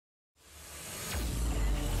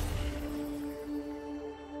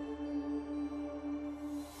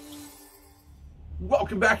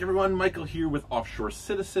Welcome back, everyone. Michael here with Offshore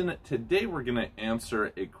Citizen. Today we're going to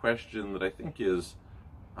answer a question that I think is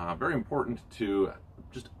very important to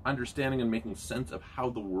just understanding and making sense of how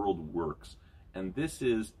the world works. And this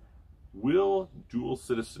is, will dual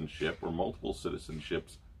citizenship or multiple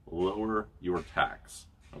citizenships lower your tax?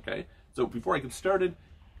 Okay, so before I get started,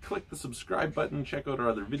 click the subscribe button, check out our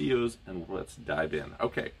other videos, and let's dive in.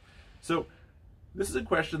 Okay, so this is a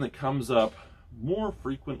question that comes up more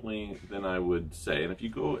frequently than I would say, and if you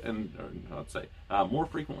go and, more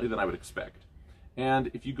frequently than I would expect. And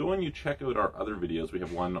if you go and you check out our other videos, we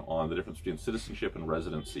have one on the difference between citizenship and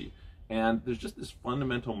residency. And there's just this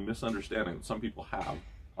fundamental misunderstanding that some people have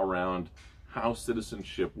around how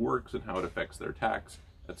citizenship works and how it affects their tax,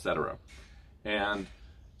 etc. And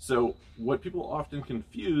so what people often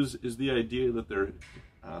confuse is the idea that their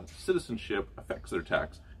citizenship affects their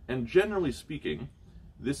tax. And generally speaking,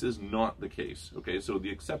 this is not the case, okay? So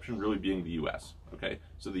the exception really being the US, okay?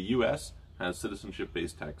 So the US has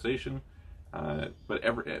citizenship-based taxation,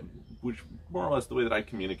 which more or less the way that I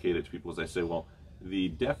communicate it to people is I say, well, the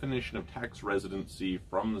definition of tax residency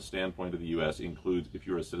from the standpoint of the US includes if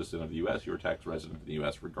you're a citizen of the US, you're a tax resident of the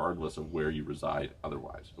US regardless of where you reside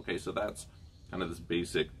otherwise, okay? So that's kind of this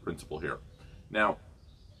basic principle here. Now,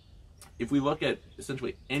 if we look at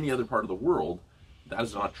essentially any other part of the world, that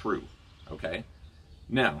is not true, okay?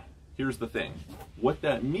 Now, here's the thing. What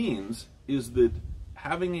that means is that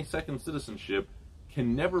having a second citizenship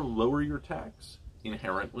can never lower your tax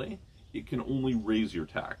inherently. It can only raise your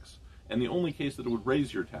tax. And the only case that it would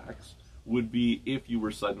raise your tax would be if you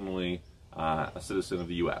were suddenly a citizen of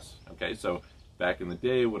the US. Okay, so back in the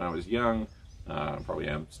day when I was young, probably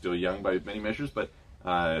am still young by many measures, but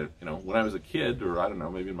you know, when I was a kid, or I don't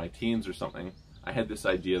know, maybe in my teens or something, I had this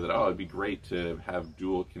idea that, oh, it'd be great to have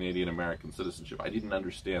dual Canadian-American citizenship. I didn't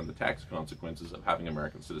understand the tax consequences of having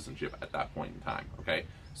American citizenship at that point in time, okay?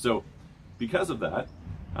 So because of that,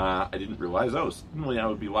 I didn't realize, oh, suddenly I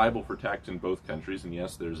would be liable for tax in both countries, and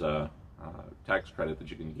yes, there's a tax credit that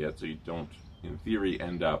you can get, so you don't, in theory,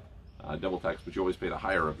 end up double taxed, but you always pay the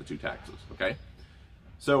higher of the two taxes, okay?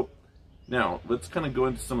 So now, let's kind of go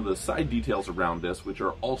into some of the side details around this, which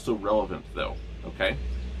are also relevant, though, okay?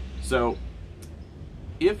 So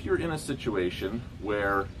if you're in a situation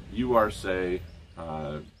where you are, say,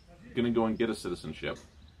 going to go and get a citizenship,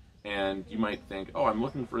 and you might think, oh, I'm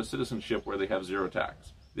looking for a citizenship where they have zero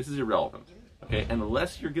tax. This is irrelevant, okay?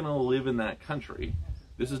 Unless you're going to live in that country,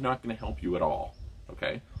 this is not going to help you at all,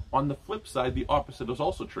 okay? On the flip side, the opposite is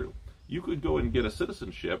also true. You could go and get a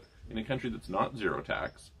citizenship in a country that's not zero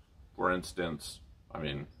tax. For instance,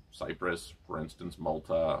 Cyprus, for instance,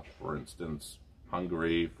 Malta, for instance,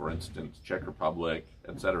 Hungary, for instance, Czech Republic,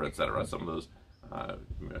 etc., etc. Some of those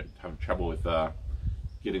have trouble with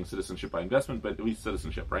getting citizenship by investment, but at least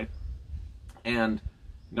citizenship, right? And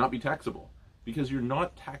not be taxable, because you're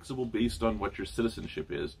not taxable based on what your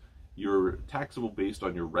citizenship is. You're taxable based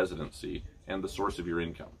on your residency and the source of your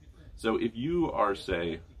income. So if you are,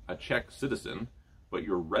 say, a Czech citizen, but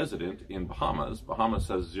you're resident in Bahamas, Bahamas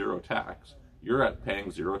has zero tax, you're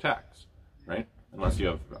paying zero tax, right? Unless you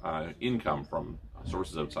have income from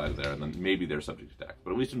sources outside of there, and then maybe they're subject to tax.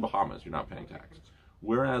 But at least in Bahamas, you're not paying tax.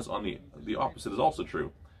 Whereas on the opposite is also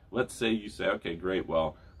true. Let's say you say, okay, great,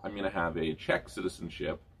 well, I'm going to have a Czech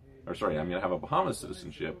citizenship, or sorry, I'm going to have a Bahamas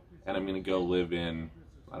citizenship, and I'm going to go live in,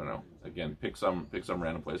 I don't know, again, pick some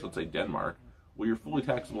random place, let's say Denmark. Well, you're fully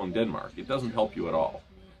taxable in Denmark. It doesn't help you at all.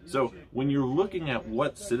 So when you're looking at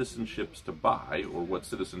what citizenships to buy or what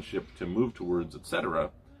citizenship to move towards,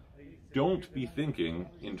 etc., don't be thinking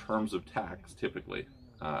in terms of tax typically.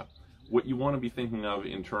 What you want to be thinking of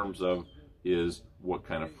in terms of is what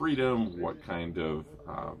kind of freedom, what kind of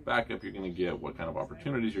backup you're going to get, what kind of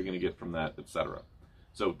opportunities you're going to get from that, etc.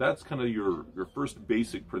 So that's kind of your first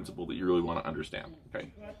basic principle that you really want to understand.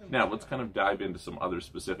 Okay. Now let's kind of dive into some other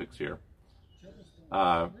specifics here.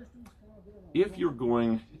 If you're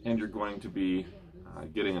going to be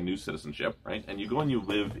getting a new citizenship, right, and you go and you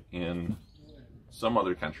live in some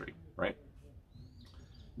other country, right?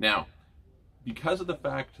 Now, because of the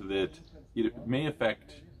fact that it may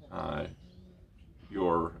affect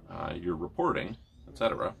your reporting,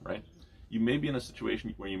 etc., right? You may be in a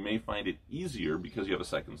situation where you may find it easier because you have a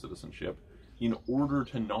second citizenship in order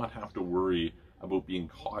to not have to worry about being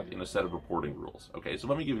caught in a set of reporting rules. Okay, so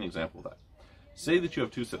let me give you an example of that. Say that you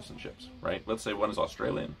have two citizenships, right? Let's say one is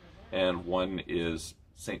Australian and one is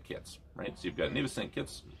St. Kitts, right? So you've got native St.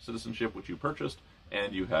 Kitts citizenship, which you purchased,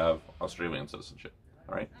 and you have Australian citizenship,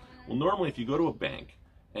 all right? Well, normally if you go to a bank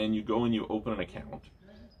and you go and you open an account,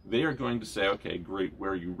 they are going to say, okay, great,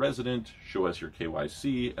 where are you resident? Show us your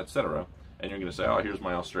KYC, etc. And you're going to say, oh, here's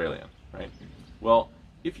my Australian, right? Well,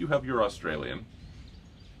 if you have your Australian,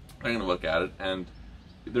 I'm going to look at it, and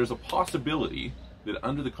there's a possibility that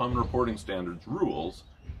under the Common Reporting Standards rules,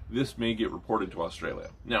 this may get reported to Australia.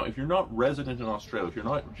 Now, if you're not resident in Australia, if you're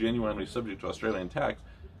not genuinely subject to Australian tax,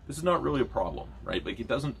 this is not really a problem, right? Like, it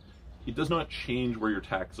does not change where you're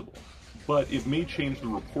taxable, but it may change the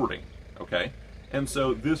reporting, okay? And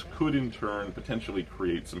so this could in turn potentially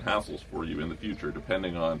create some hassles for you in the future,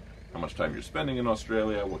 depending on how much time you're spending in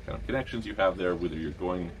Australia, what kind of connections you have there, whether you're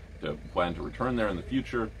going to plan to return there in the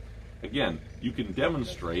future. Again, you can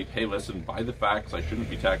demonstrate, hey, listen, by the facts, I shouldn't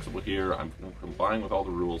be taxable here, I'm complying with all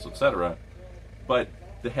the rules, etc. But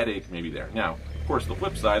the headache may be there. Now, of course, the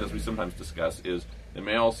flip side, as we sometimes discuss, is they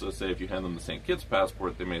may also say, if you hand them the St. Kitts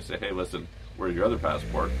passport, they may say, hey, listen, where's your other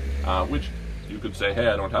passport? Which you could say, hey,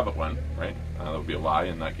 I don't have one, right? That would be a lie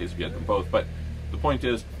in that case if you had them both. But the point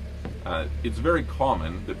is, it's very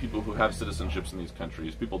common that people who have citizenships in these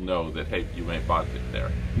countries, people know that, hey, you may have bought it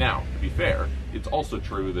there. Now, to be fair, it's also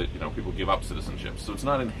true that, people give up citizenship. So it's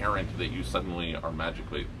not inherent that you suddenly are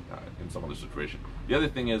magically in some other situation. The other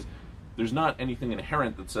thing is, there's not anything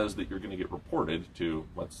inherent that says that you're going to get reported to,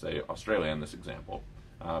 let's say, Australia in this example,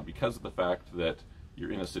 because of the fact that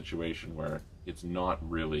you're in a situation where it's not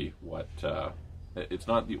really it's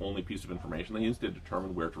not the only piece of information they use to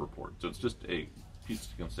determine where to report. So it's just a piece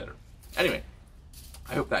to consider. Anyway,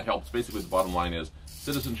 I hope that helps. Basically, the bottom line is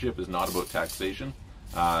citizenship is not about taxation.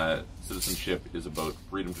 Citizenship is about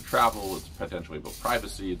freedom to travel. It's potentially about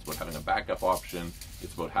privacy. It's about having a backup option.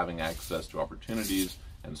 It's about having access to opportunities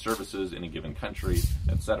and services in a given country,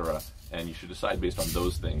 etc. And you should decide based on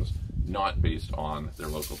those things, not based on their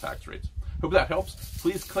local tax rates. Hope that helps.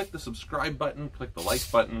 Please click the subscribe button, click the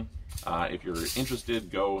like button. If you're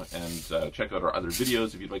interested, go and check out our other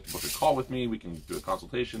videos. If you'd like to book a call with me, we can do a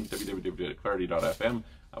consultation,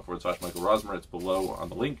 www.clarity.fm/Michael Rosmer. It's below on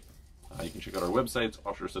the link. You can check out our websites,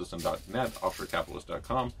 offshorecitizen.net,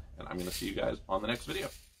 offshorecapitalist.com, and I'm going to see you guys on the next video.